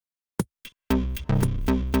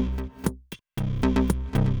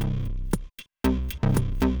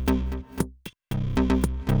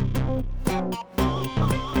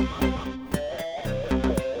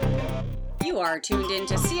are tuned in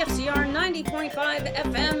to CFCR 90.5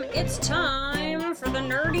 FM. It's time for the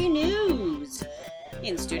nerdy news.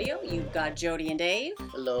 In studio, you've got Jody and Dave.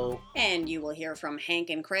 Hello. And you will hear from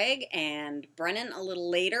Hank and Craig and Brennan a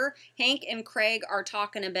little later. Hank and Craig are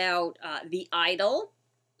talking about The Idol.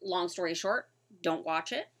 Long story short, don't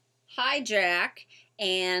watch it. Hijack.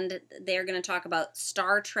 And they're going to talk about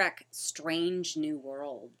Star Trek Strange New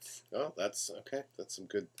Worlds. Oh, that's okay. That's some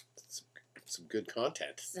good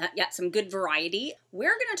content. Yeah, some good variety.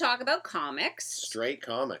 We're going to talk about comics. Straight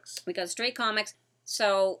comics. We got straight comics.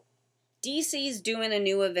 So DC's doing a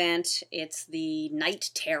new event. It's the Night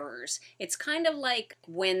Terrors. It's kind of like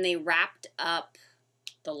when they wrapped up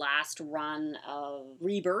the last run of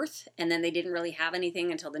Rebirth, and then they didn't really have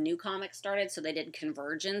anything until the new comic started, so they did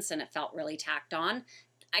Convergence, and it felt really tacked on.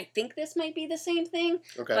 I think this might be the same thing,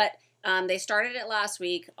 okay. But they started it last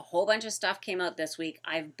week. A whole bunch of stuff came out this week.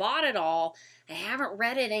 I've bought it all. I haven't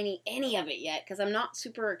read it any of it yet, because I'm not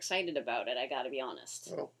super excited about it, I gotta be honest.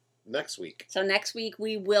 Well, next week. So next week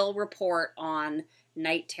we will report on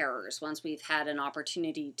Night Terrors once we've had an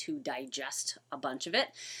opportunity to digest a bunch of it.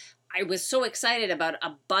 I was so excited about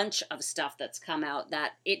a bunch of stuff that's come out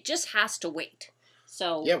that it just has to wait.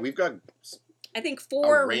 So yeah, we've got I think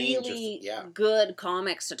 4 really good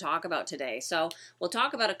comics to talk about today. So we'll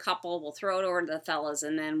talk about a couple. We'll throw it over to the fellas,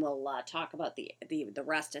 and then we'll talk about the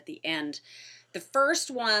rest at the end. The first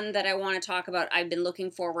one that I want to talk about, I've been looking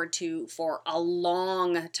forward to for a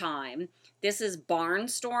long time. This is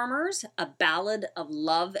Barnstormers, A Ballad of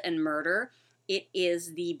Love and Murder. It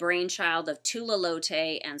is the brainchild of Tula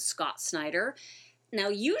Lotay and Scott Snyder. Now,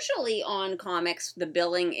 usually on comics, the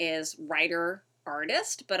billing is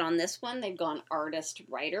writer-artist, but on this one, they've gone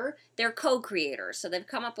artist-writer. They're co-creators, so they've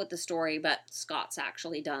come up with the story, but Scott's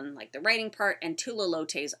actually done like the writing part, and Tula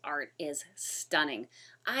Lotay's art is stunning.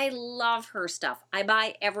 I love her stuff. I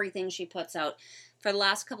buy everything she puts out. For the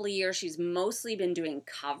last couple of years, she's mostly been doing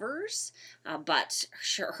covers, but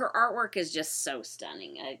her artwork is just so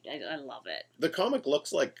stunning. I love it. The comic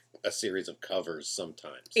looks like a series of covers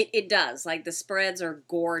sometimes. It does. Like, the spreads are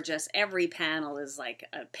gorgeous. Every panel is like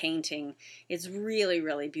a painting. It's really,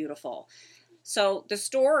 really beautiful. So the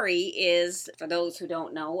story is, for those who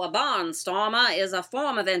don't know, a barnstormer is a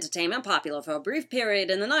form of entertainment popular for a brief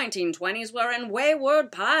period in the 1920s wherein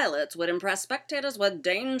wayward pilots would impress spectators with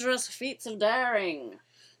dangerous feats of daring.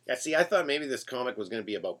 Yeah, see, I thought maybe this comic was going to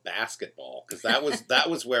be about basketball, because that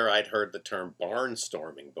was where I'd heard the term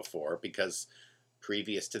barnstorming before, because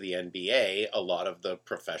previous to the NBA, a lot of the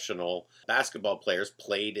professional basketball players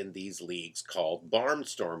played in these leagues called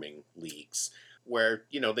barnstorming leagues, where,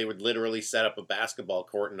 you know, they would literally set up a basketball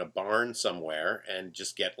court in a barn somewhere and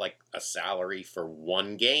just get, like, a salary for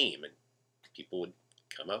one game. And people would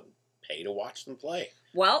come out and pay to watch them play.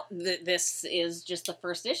 Well, this is just the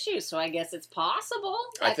first issue, so I guess it's possible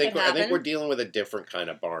I think we're dealing with a different kind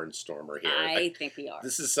of barnstormer here. I think we are.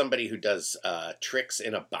 This is somebody who does tricks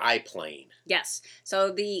in a biplane. Yes.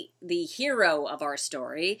 So the hero of our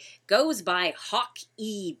story goes by Hawk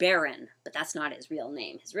E. Barron, but that's not his real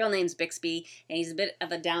name. His real name's Bixby, and he's a bit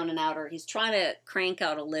of a down and outer. He's trying to crank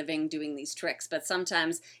out a living doing these tricks, but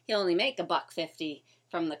sometimes he'll only make $1.50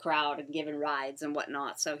 from the crowd and giving rides and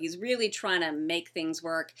whatnot. So he's really trying to make things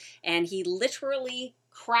work, and he literally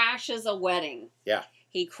crashes a wedding. Yeah.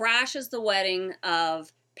 He crashes the wedding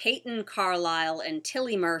of Peyton Carlisle and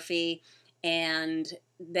Tilly Murphy, and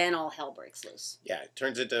then all hell breaks loose. Yeah, it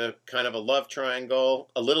turns into kind of a love triangle,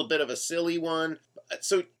 a little bit of a silly one.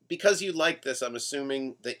 So because you like this, I'm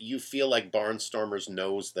assuming that you feel like Barnstormers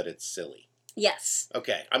knows that it's silly. Yes.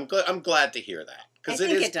 Okay, I'm glad to hear that, because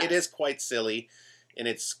it is quite silly in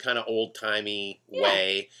its kind of old-timey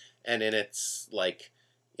way, and in its, like,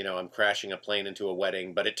 you know, I'm crashing a plane into a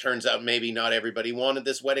wedding, but it turns out maybe not everybody wanted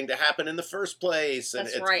this wedding to happen in the first place. And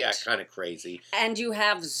That's it's right. kind of crazy. And you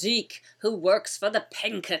have Zeke, who works for the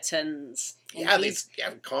Pinkertons.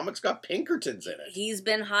 Comics got Pinkertons in it. He's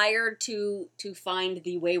been hired to find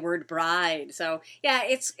the wayward bride. So, yeah,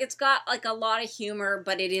 it's got, like, a lot of humor,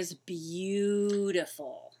 but it is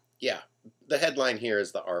beautiful. Yeah. The headline here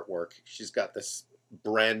is the artwork. She's got this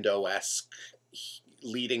Brando-esque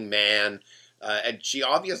leading man, and she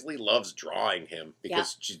obviously loves drawing him,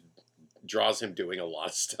 because she draws him doing a lot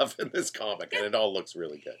of stuff in this comic, and it all looks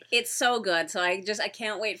really good. It's so good, so I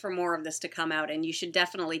can't wait for more of this to come out, and you should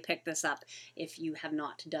definitely pick this up if you have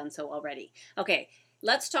not done so already. Okay,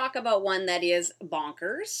 let's talk about one that is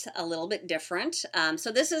bonkers, a little bit different.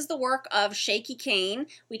 So this is the work of Shaky Kane.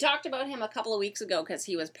 We talked about him a couple of weeks ago because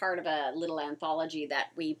he was part of a little anthology that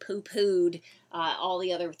we poo-pooed. All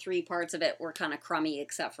the other 3 parts of it were kind of crummy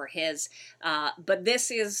except for his. But this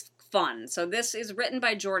is fun. So this is written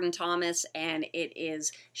by Jordan Thomas, and it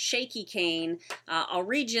is Shaky Kane. I'll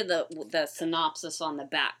read you the synopsis on the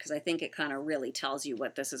back, because I think it kind of really tells you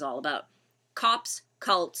what this is all about. Cops,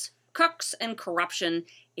 cults, cooks, and corruption.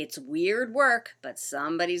 It's weird work, but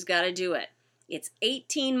somebody's got to do it. It's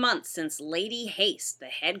 18 months since Lady Haste, the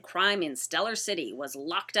head crime in Stellar City, was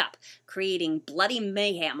locked up, creating bloody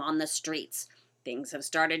mayhem on the streets. Things have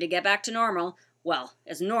started to get back to normal. Well,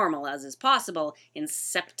 as normal as is possible in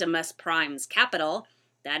Septimus Prime's capital.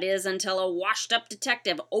 That is until a washed-up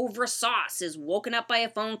detective over sauce is woken up by a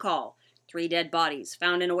phone call. 3 dead bodies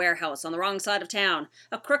found in a warehouse on the wrong side of town.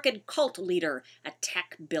 A crooked cult leader, a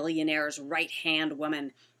tech billionaire's right-hand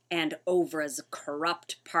woman, and Ovra's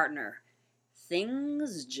corrupt partner.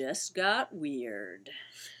 Things just got weird.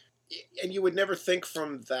 And you would never think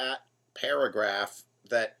from that paragraph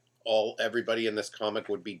that everybody in this comic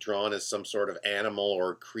would be drawn as some sort of animal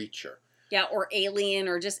or creature. Yeah, or alien,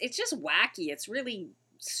 or it's just wacky. It's really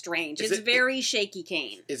strange. It's very Shaky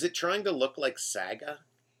Kane. Is it trying to look like Saga?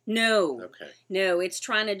 No. Okay. No, it's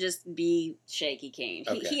trying to just be Shaky Kane.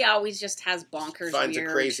 Okay. He always just has bonkers Finds weird...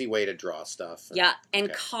 a crazy way to draw stuff.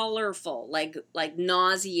 And colorful, like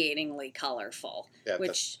nauseatingly colorful, yeah,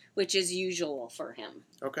 which is usual for him.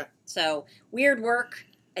 Okay. So, weird work.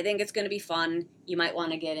 I think it's going to be fun. You might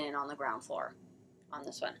want to get in on the ground floor on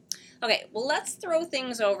this one. Okay, well, let's throw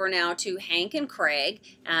things over now to Hank and Craig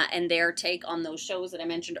and their take on those shows that I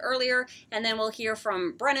mentioned earlier. And then we'll hear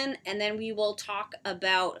from Brennan, and then we will talk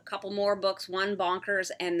about a couple more books, one Bonkers,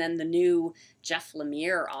 and then the new Jeff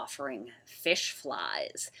Lemire offering, Fish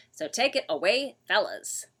Flies. So take it away,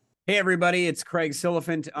 fellas. Hey, everybody, it's Craig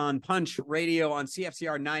Silliphant on Punch Radio on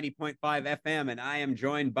CFCR 90.5 FM, and I am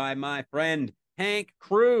joined by my friend, Hank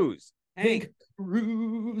Cruz. Hank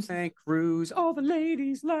Cruz. All the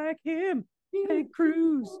ladies like him. Hank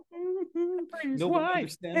Cruz. No one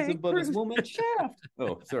understands him but his woman Shaft.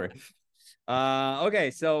 Oh, sorry.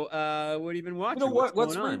 Okay, so what have you been watching? You know what?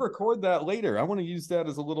 Let's re-record that later. I want to use that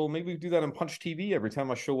as a little, maybe we do that on Punch TV every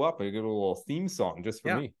time I show up. I get a little theme song just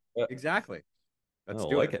for me. Exactly. Let's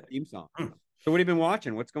do like it. Theme song. So what have you been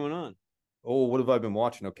watching? What's going on? Oh, what have I been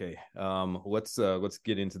watching? Okay. Let's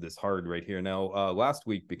get into this hard right here. Now, last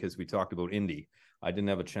week, because we talked about indie, I didn't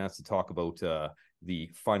have a chance to talk about the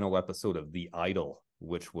final episode of The Idol,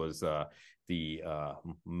 which was the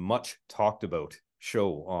much talked about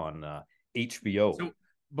show on HBO. So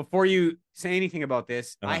before you say anything about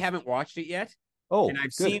this, I haven't watched it yet. Oh, and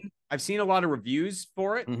I've seen a lot of reviews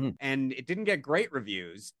for it, and it didn't get great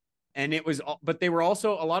reviews. And but they were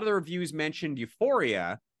also, a lot of the reviews mentioned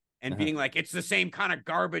Euphoria and being like, it's the same kind of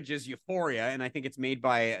garbage as Euphoria. And I think it's made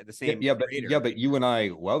by the same creator. But you and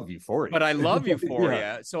I love Euphoria. But I love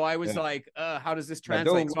Euphoria. So I was like, how does this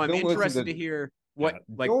translate? So I'm interested to hear what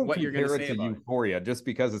you're going to say about Euphoria, just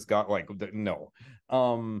because it's got no.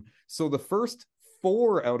 So the first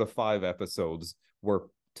 4 out of 5 episodes were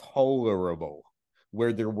tolerable,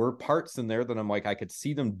 where there were parts in there that I'm like, I could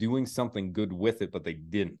see them doing something good with it, but they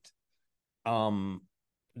didn't.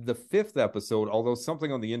 The 5th episode, although something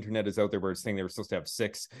on the internet is out there where it's saying they were supposed to have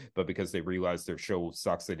 6, but because they realized their show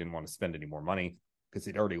sucks, they didn't want to spend any more money because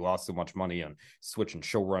they'd already lost so much money on switching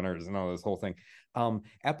showrunners and all this whole thing.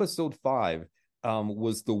 Episode 5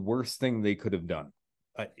 was the worst thing they could have done.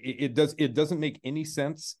 It doesn't make any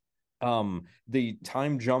sense. The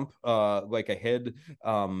time jump ahead,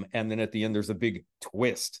 and then at the end there's a big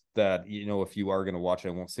twist that, if you are going to watch it,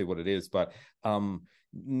 I won't say what it is, but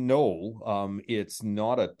it's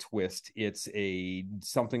not a twist. It's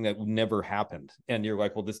something that never happened, and you're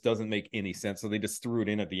like, well, this doesn't make any sense. So they just threw it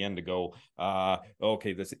in at the end to go,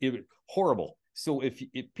 okay, horrible. So if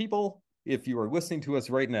you are listening to us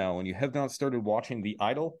right now and you have not started watching The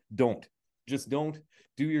Idol, don't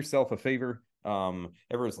do yourself a favor.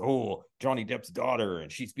 Everyone's Johnny Depp's daughter,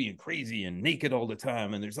 and she's being crazy and naked all the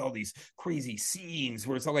time, and there's all these crazy scenes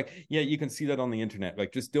where it's all like, yeah, you can see that on the internet.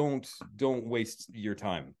 Like, just don't waste your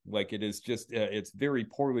time. Like, it is just it's very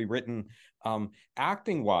poorly written.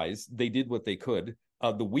 Acting wise, they did what they could.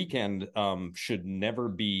 The Weeknd should never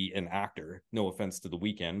be an actor. No offense to The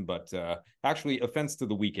Weeknd, but actually offense to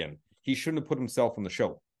The Weeknd. He shouldn't have put himself on the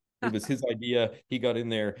show. It was his idea. He got in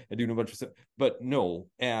there and doing a bunch of stuff. But no,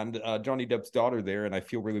 and Johnny Depp's daughter there, and I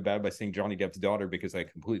feel really bad by saying Johnny Depp's daughter because I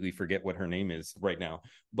completely forget what her name is right now.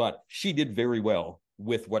 But she did very well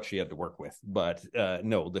with what she had to work with. But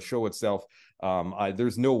no, the show itself,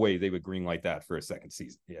 there's no way they would greenlight that for a second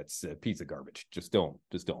season. Yeah, it's a piece of garbage. Just don't.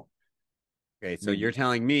 Okay, so you're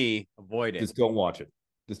telling me avoid it. Just don't watch it.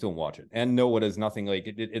 And no, it is nothing like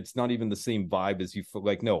it. It's not even the same vibe as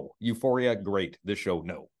no. Euphoria, great. This show,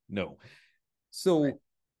 no. So, right.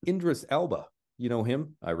 Idris Elba, You know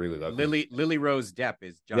him? I really love him. Lily Rose Depp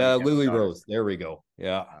is Johnny Yeah, Depp's Lily daughter. Rose. There we go.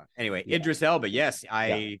 Yeah. Anyway, Yeah. Idris Elba. Yes,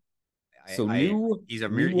 Yeah. So new he's a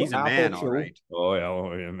Apple man, all show. right.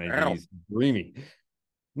 Oh yeah, man, he's dreamy.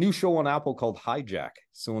 New show on Apple called Hijack.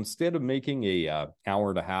 So instead of making a hour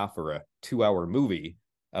and a half or a 2 hour movie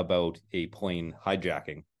about a plane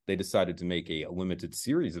hijacking, they decided to make a limited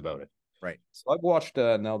series about it. Right. So I've watched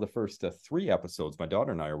now the first 3 episodes. My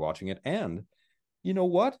daughter and I are watching it, and you know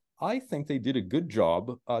what? I think they did a good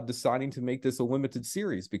job deciding to make this a limited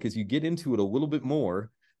series, because you get into it a little bit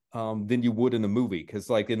more than you would in a movie. Because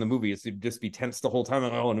like in the movie, it'd just be tense the whole time,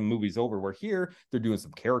 and the movie's over. Where here, they're doing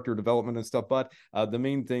some character development and stuff. But the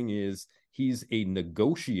main thing is he's a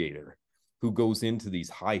negotiator who goes into these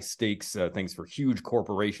high stakes things for huge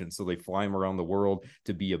corporations. So they fly him around the world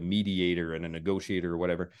to be a mediator and a negotiator or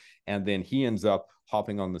whatever. And then he ends up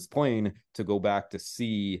hopping on this plane to go back to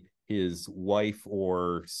see his wife,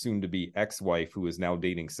 or soon to be ex-wife, who is now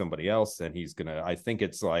dating somebody else. And he's gonna, I think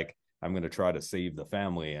it's like, I'm going to try to save the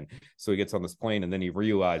family. And so he gets on this plane, and then he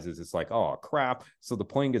realizes it's like, oh crap. So the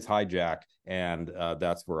plane gets hijacked, and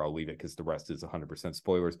that's where I'll leave it, because the rest is 100%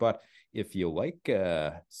 spoilers. But if you like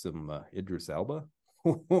some Idris Elba,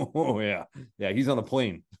 oh yeah, he's on the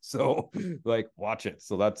plane. So like, watch it.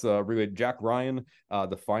 So that's really Jack Ryan.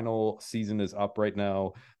 The final season is up right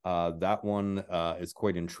now. That one is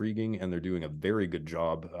quite intriguing, and they're doing a very good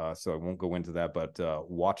job. So I won't go into that, but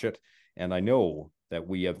watch it. And I know that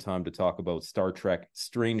we have time to talk about Star Trek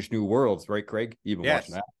Strange New Worlds, right, Craig? You've been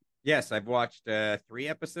watching that. Yes, I've watched 3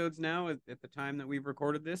 episodes now at the time that we've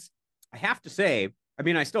recorded this. I have to say, I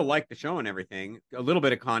mean, I still like the show and everything. A little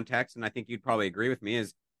bit of context, and I think you'd probably agree with me,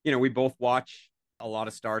 is, we both watch a lot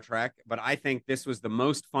of Star Trek, but I think this was the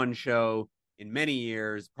most fun show in many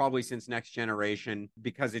years, probably since Next Generation,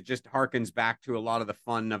 because it just harkens back to a lot of the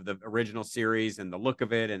fun of the original series and the look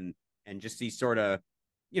of it, and just these sort of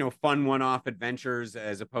fun one-off adventures,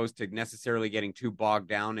 as opposed to necessarily getting too bogged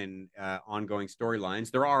down in ongoing storylines.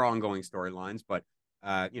 There are ongoing storylines, but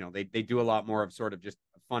they do a lot more of sort of just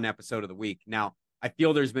a fun episode of the week. Now, I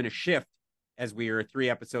feel there's been a shift as we are 3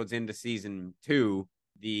 episodes into season 2.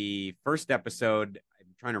 The first episode,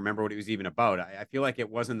 I'm trying to remember what it was even about. I feel like it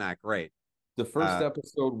wasn't that great. The first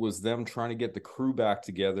episode was them trying to get the crew back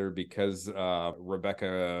together, because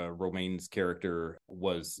Rebecca Romaine's character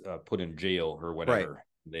was put in jail or whatever. Right.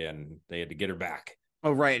 Then they had to get her back.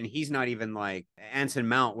 Oh, right. And he's not even like, Anson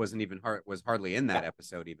Mount was hardly in that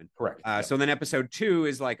episode even. Correct. So then episode 2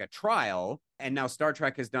 is like a trial. And now Star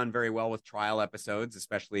Trek has done very well with trial episodes,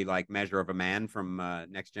 especially like Measure of a Man from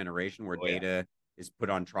Next Generation, where Data is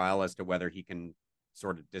put on trial as to whether he can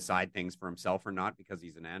sort of decide things for himself or not, because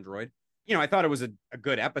he's an android. I thought it was a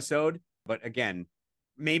good episode, but again,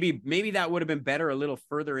 maybe that would have been better a little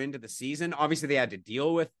further into the season. Obviously, they had to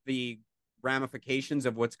deal with the ramifications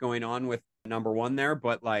of what's going on with number 1 there,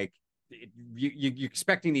 but like you're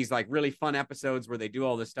expecting these like really fun episodes where they do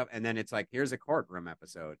all this stuff, and then it's like, here's a courtroom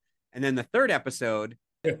episode. And then the third episode,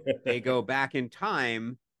 they go back in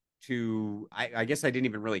time to, I guess I didn't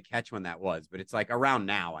even really catch when that was, but it's like around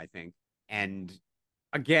now, I think. And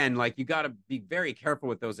again, like, you got to be very careful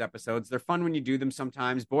with those episodes. They're fun when you do them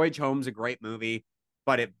sometimes. Voyage Home's a great movie,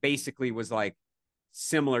 but it basically was like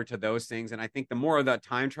similar to those things. And I think the more of the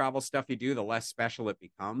time travel stuff you do, the less special it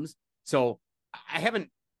becomes. So I haven't,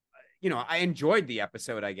 I enjoyed the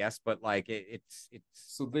episode, I guess, but like it's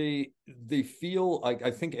so they feel like, I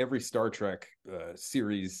think every Star Trek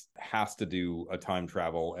series has to do a time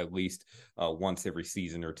travel at least once every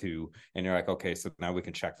season or 2, and you're like, okay, so now we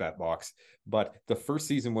can check that box. But the first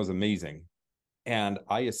season was amazing, and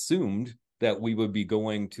I assumed that we would be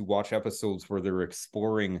going to watch episodes where they're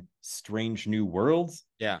exploring strange new worlds.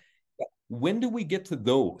 Yeah. When do we get to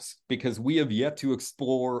those? Because we have yet to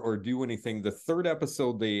explore or do anything. The third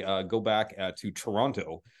episode, they go back to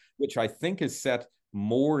Toronto, which I think is set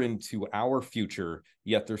more into our future,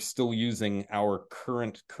 yet they're still using our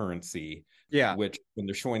current currency. Yeah. Which, when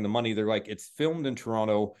they're showing the money, they're like, it's filmed in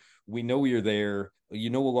Toronto. We know you're there. A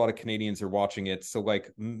lot of Canadians are watching it. So like,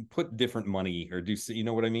 put different money, or do, you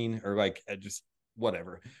know what I mean? Or like, just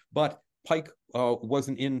whatever. But Pike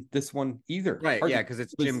wasn't in this one either. Right, hardly. Yeah, because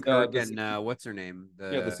it's Jim Kirk and what's her name?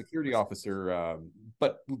 The security officer.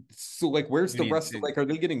 But so like, where's the rest? Like, are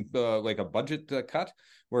they getting like a budget cut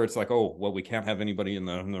where it's like, oh, well, we can't have anybody in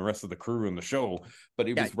the rest of the crew in the show? But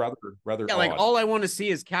it was rather odd. Like, all I want to see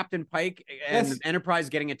is Captain Pike and Enterprise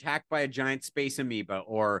getting attacked by a giant space amoeba,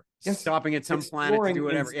 or stopping at some planet to do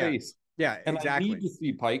whatever. Yeah, and exactly. I need to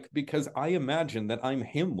see Pike, because I imagine that I'm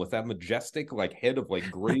him with that majestic like head of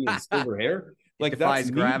like gray and silver hair. Like, defies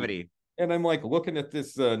that's gravity. And I'm like looking at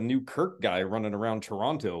this new Kirk guy running around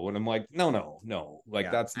Toronto, and I'm like, no,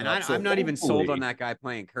 like that's and not. I'm not even sold on that guy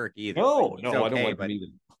playing Kirk either. No, like, no, okay, I don't like but him either.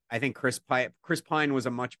 I think Chris Pine was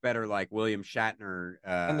a much better like William Shatner.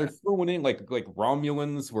 And they're throwing in like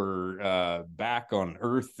Romulans were back on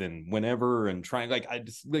Earth and whenever and trying I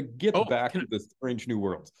just get back to the Strange New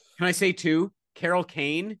Worlds. Can I say too, Carol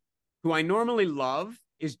Kane, who I normally love,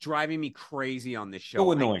 is driving me crazy on this show.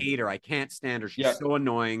 So annoying. I hate her. I can't stand her. She's so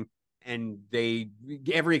annoying. And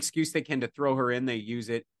every excuse they can to throw her in, they use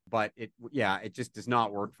it. But it just does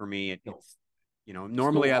not work for me. It's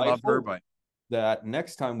normally I love her, but that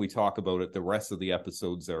next time we talk about it, the rest of the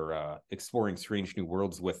episodes are exploring Strange New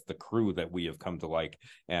Worlds with the crew that we have come to like.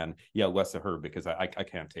 And less of her because I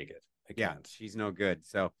can't take it. I can't. She's no good.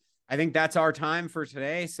 So I think that's our time for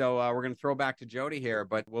today. So we're going to throw back to Jody here,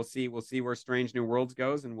 but we'll see where Strange New Worlds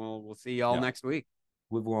goes, and we'll see y'all next week.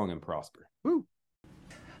 Live long and prosper. Woo.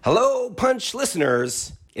 Hello, Punch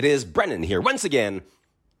listeners. It is Brennan here once again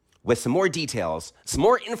with some more details, some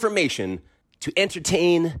more information to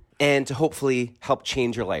entertain and to hopefully help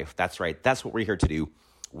change your life. That's right. That's what we're here to do.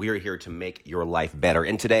 We are here to make your life better.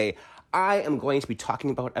 And today, I am going to be talking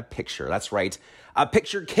about a picture. That's right. A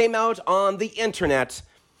picture came out on the internet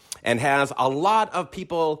and has a lot of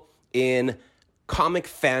people in comic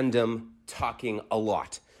fandom talking a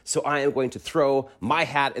lot. So I am going to throw my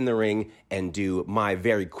hat in the ring and do my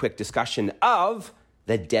very quick discussion of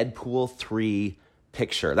the Deadpool 3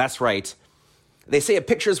 picture. That's right. They say a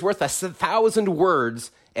picture is worth 1,000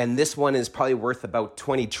 words, and this one is probably worth about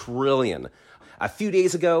 20 trillion. A few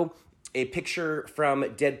days ago, a picture from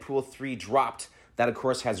Deadpool 3 dropped that, of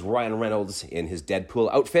course, has Ryan Reynolds in his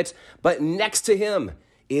Deadpool outfit. But next to him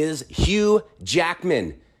is Hugh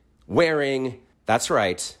Jackman wearing, that's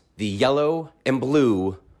right, the yellow and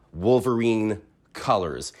blue Wolverine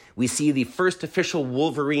colors. We see the first official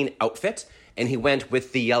Wolverine outfit, and he went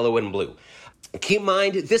with the yellow and blue. Keep in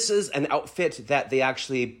mind, this is an outfit that they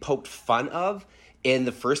actually poked fun of in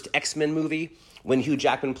the first X-Men movie when Hugh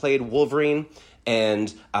Jackman played Wolverine.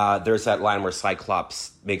 And there's that line where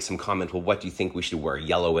Cyclops makes some comment, well, what do you think we should wear?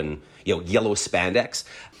 Yellow and, yellow spandex.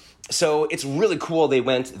 So it's really cool they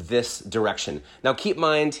went this direction. Now, keep in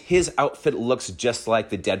mind, his outfit looks just like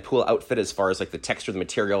the Deadpool outfit as far as the texture of the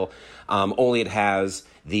material, only it has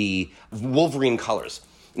the Wolverine colors.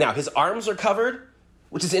 Now, his arms are covered,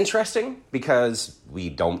 which is interesting because we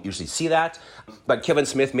don't usually see that. But Kevin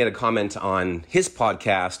Smith made a comment on his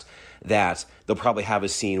podcast that they'll probably have a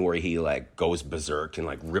scene where he goes berserk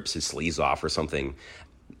and rips his sleeves off or something.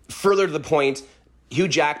 Further to the point, Hugh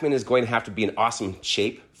Jackman is going to have to be in awesome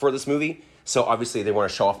shape for this movie. So obviously they want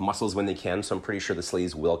to show off muscles when they can. So I'm pretty sure the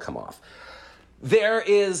sleeves will come off. There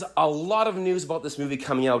is a lot of news about this movie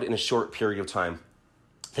coming out in a short period of time.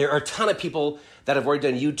 There are a ton of people that have already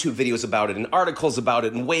done YouTube videos about it and articles about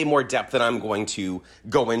it in way more depth than I'm going to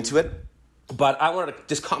go into it. But I wanted to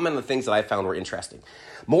just comment on the things that I found were interesting.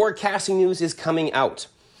 More casting news is coming out,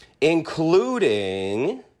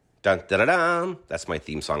 including, dun, dun, dun, dun, that's my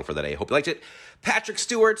theme song for the day. Hope you liked it. Patrick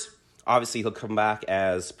Stewart, obviously he'll come back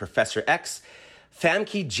as Professor X.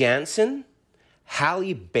 Famke Janssen,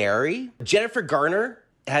 Halle Berry. Jennifer Garner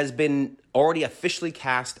has been already officially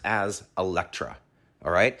cast as Elektra.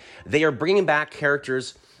 All right? They are bringing back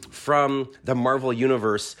characters from the Marvel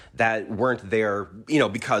Universe that weren't there,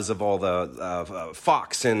 because of all the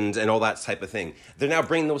Fox and all that type of thing. They're now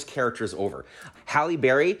bringing those characters over. Halle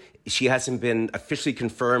Berry, she hasn't been officially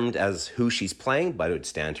confirmed as who she's playing, but it would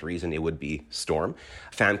stand to reason it would be Storm.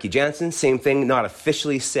 Famke Janssen, same thing, not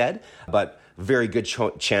officially said, but very good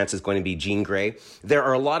chance is going to be Jean Grey. There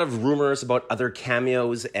are a lot of rumors about other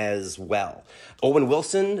cameos as well. Owen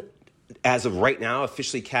Wilson, as of right now,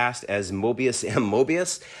 officially cast as Mobius M.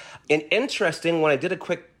 Mobius. And interesting, when I did a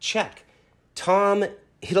quick check, Tom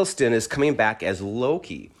Hiddleston is coming back as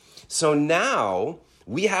Loki. So now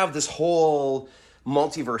we have this whole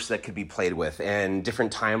multiverse that could be played with and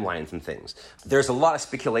different timelines and things. There's a lot of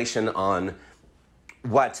speculation on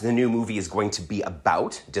what the new movie is going to be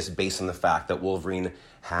about, just based on the fact that Wolverine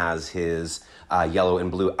has his yellow and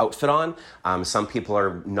blue outfit on. Some people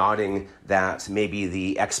are nodding that maybe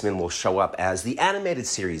the X-Men will show up as the animated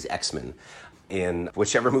series X-Men in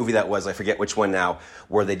whichever movie that was, I forget which one now,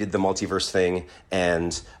 where they did the multiverse thing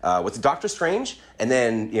and with Doctor Strange, and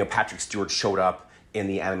then Patrick Stewart showed up in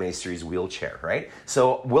the animated series wheelchair, right?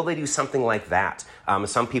 So will they do something like that?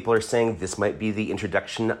 Some people are saying this might be the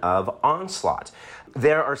introduction of Onslaught.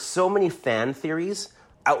 There are so many fan theories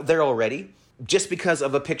out there already, just because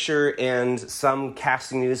of a picture and some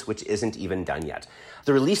casting news which isn't even done yet.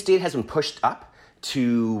 The release date has been pushed up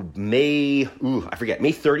to May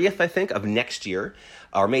 30th, I think, of next year,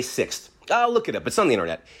 or May 6th. I'll look it up. It's on the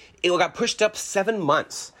internet. It got pushed up 7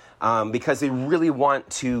 months because they really want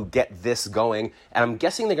to get this going. And I'm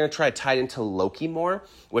guessing they're going to try to tie it into Loki more,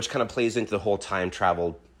 which kind of plays into the whole time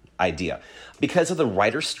travel idea. Because of the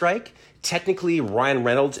writer's strike, technically Ryan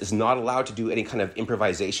Reynolds is not allowed to do any kind of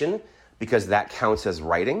improvisation because that counts as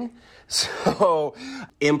writing. So,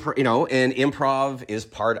 improv is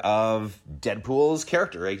part of Deadpool's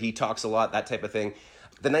character, right? He talks a lot, that type of thing.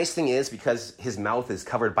 The nice thing is, because his mouth is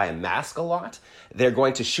covered by a mask a lot, they're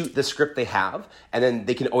going to shoot the script they have, and then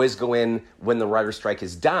they can always go in when the writer's strike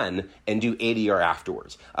is done and do ADR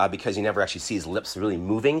afterwards. Because you never actually see his lips really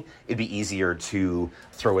moving, it'd be easier to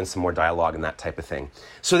throw in some more dialogue and that type of thing.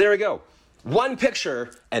 So there we go. One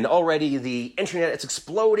picture, and already the internet is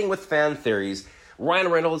exploding with fan theories. Ryan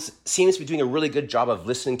Reynolds seems to be doing a really good job of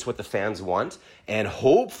listening to what the fans want, and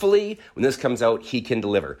hopefully, when this comes out, he can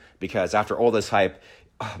deliver. Because after all this hype,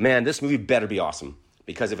 man, this movie better be awesome.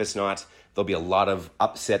 Because if it's not, there'll be a lot of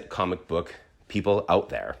upset comic book people out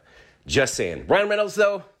there. Just saying. Ryan Reynolds,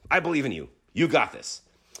 though, I believe in you. You got this.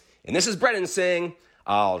 And this is Brennan saying,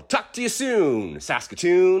 I'll talk to you soon,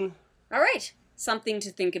 Saskatoon. All right. Something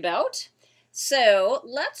to think about. So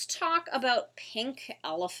let's talk about Pink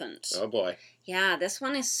Elephant. Oh, boy. Yeah, this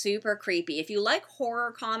one is super creepy. If you like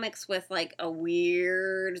horror comics with like a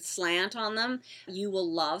weird slant on them, you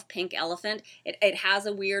will love Pink Elephant. It has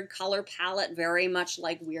a weird color palette, very much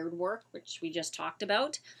like Weird Work, which we just talked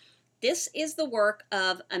about. This is the work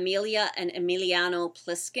of Amelia and Emiliano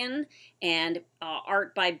Pliskin and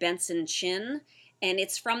art by Benson Chin. And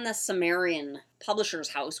it's from the Sumerian Publishers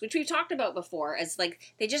House, which we've talked about before, as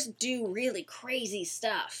like they just do really crazy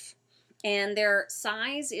stuff. And their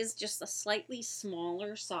size is just a slightly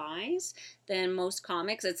smaller size than most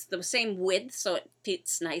comics. It's the same width, so it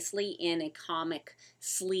fits nicely in a comic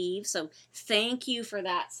sleeve. So thank you for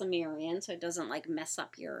that, Sumerian, so it doesn't like mess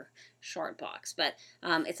up your short box. But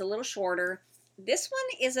it's a little shorter. This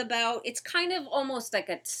one is about, it's kind of almost like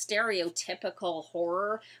a stereotypical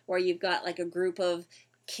horror where you've got like a group of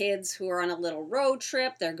kids who are on a little road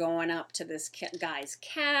trip. They're going up to this guy's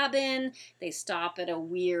cabin. They stop at a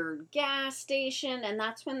weird gas station, and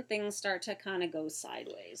that's when things start to kind of go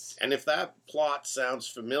sideways. And if that plot sounds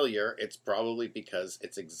familiar, it's probably because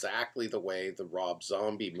it's exactly the way the Rob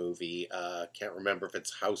Zombie movie, can't remember if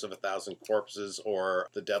it's House of a Thousand Corpses or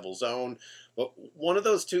The Devil's Own, but one of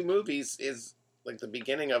those two movies is, like, the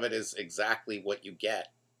beginning of it is exactly what you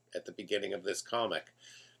get at the beginning of this comic.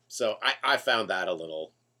 So I found that a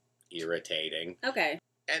little irritating. Okay.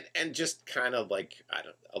 And just kind of like,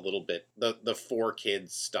 a little bit, the four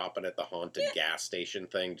kids stopping at the haunted gas station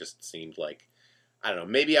thing just seemed like, I don't know,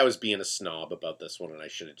 maybe I was being a snob about this one and I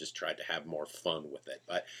should have just tried to have more fun with it.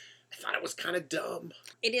 But I thought it was kind of dumb.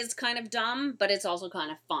 It is kind of dumb, but it's also kind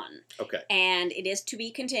of fun. Okay. And it is to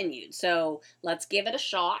be continued. So let's give it a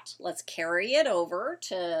shot. Let's carry it over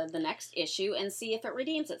to the next issue and see if it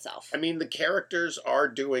redeems itself. I mean, the characters are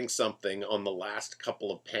doing something on the last couple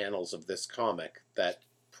of panels of this comic that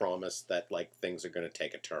promise that, like, things are going to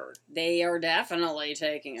take a turn. They are definitely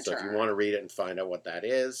taking a turn. So if you want to read it and find out what that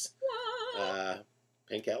is, Ah.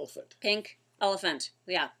 Pink Elephant. Pink Elephant.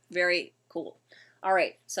 Yeah, very cool. All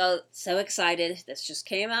right, so excited. This just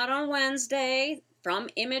came out on Wednesday from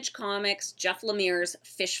Image Comics, Jeff Lemire's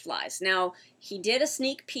Fish Flies. Now, he did a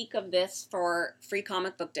sneak peek of this for Free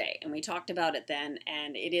Comic Book Day, and we talked about it then,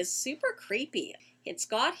 and it is super creepy. It's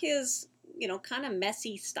got his, kind of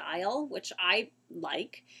messy style, which I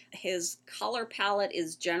like. His color palette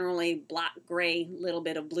is generally black, gray, little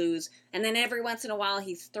bit of blues, and then every once in a while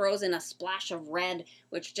he throws in a splash of red,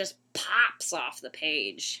 which just pops off the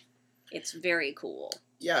page. It's very cool.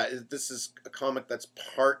 Yeah, this is a comic that's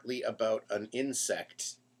partly about an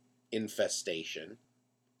insect infestation.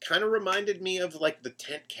 Kind of reminded me of, like, the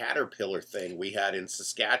tent caterpillar thing we had in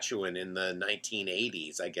Saskatchewan in the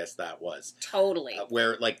 1980s, I guess that was. Totally.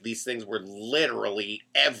 Where, like, these things were literally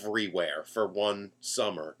everywhere for one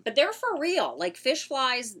summer. But they're for real. Like, fish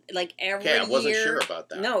flies, like, every year. Yeah, I wasn't sure about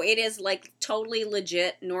that. No, it is, like, totally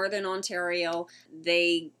legit. Northern Ontario,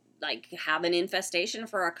 they have an infestation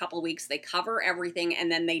for a couple weeks. They cover everything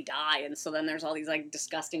and then they die. And so then there's all these like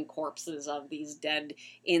disgusting corpses of these dead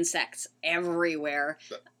insects everywhere.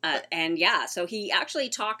 And yeah, so he actually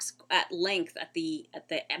talks at length at the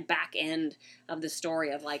back end of the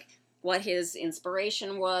story of like what his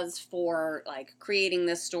inspiration was for like creating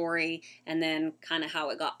this story, and then kind of how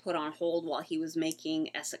it got put on hold while he was making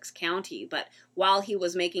Essex County. But while he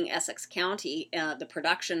was making Essex County, the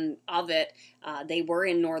production of it, they were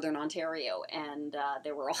in Northern Ontario, and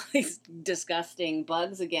there were all these disgusting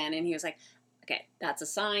bugs again, and he was like, okay, that's a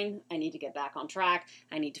sign. I need to get back on track.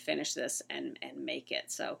 I need to finish this and make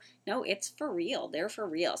it. So no, it's for real. They're for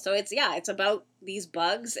real. So it's about these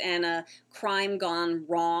bugs and a crime gone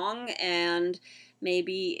wrong and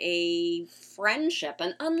maybe a friendship,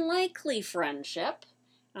 an unlikely friendship.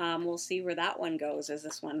 We'll see where that one goes as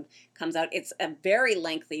this one comes out. It's a very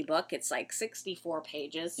lengthy book. It's like 64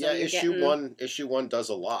 pages. So issue one does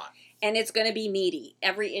a lot. And it's going to be meaty.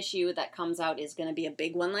 Every issue that comes out is going to be a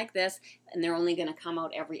big one like this, and they're only going to come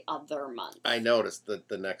out every other month. I noticed that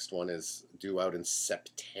the next one is due out in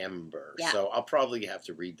September. Yeah. So I'll probably have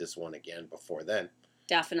to read this one again before then.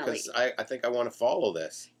 Definitely. Because I think I want to follow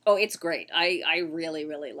this. Oh, it's great. I really,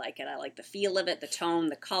 really like it. I like the feel of it, the tone,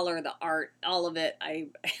 the color, the art, all of it. I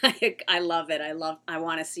love it. I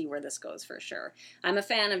want to see where this goes for sure. I'm a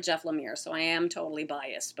fan of Jeff Lemire, so I am totally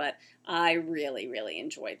biased, but I really, really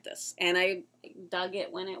enjoyed this. And I dug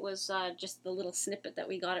it when it was just the little snippet that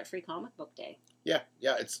we got at Free Comic Book Day. Yeah,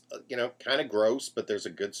 it's, kind of gross, but there's a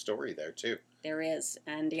good story there, too. There is.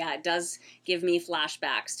 And yeah, it does give me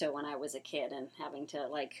flashbacks to when I was a kid and having to,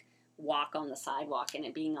 like, walk on the sidewalk and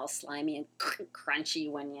it being all slimy and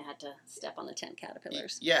crunchy when you had to step on the tent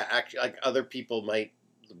caterpillars. Yeah, actually, like, other people might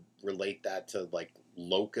relate that to, like,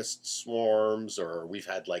 locust swarms, or we've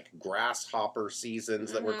had, like, grasshopper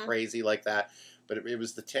seasons that were crazy like that. But it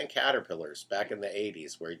was the tent caterpillars back in the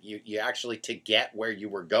 80s where you actually, to get where you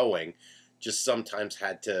were going, just sometimes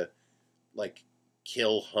had to, like,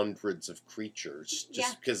 kill hundreds of creatures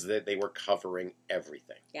just because they were covering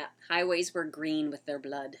everything. Yeah, highways were green with their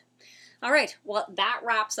blood. All right, well, that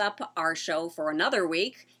wraps up our show for another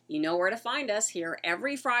week. You know where to find us, here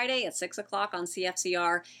every Friday at 6 o'clock on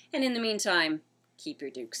CFCR. And in the meantime, keep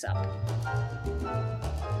your dukes up.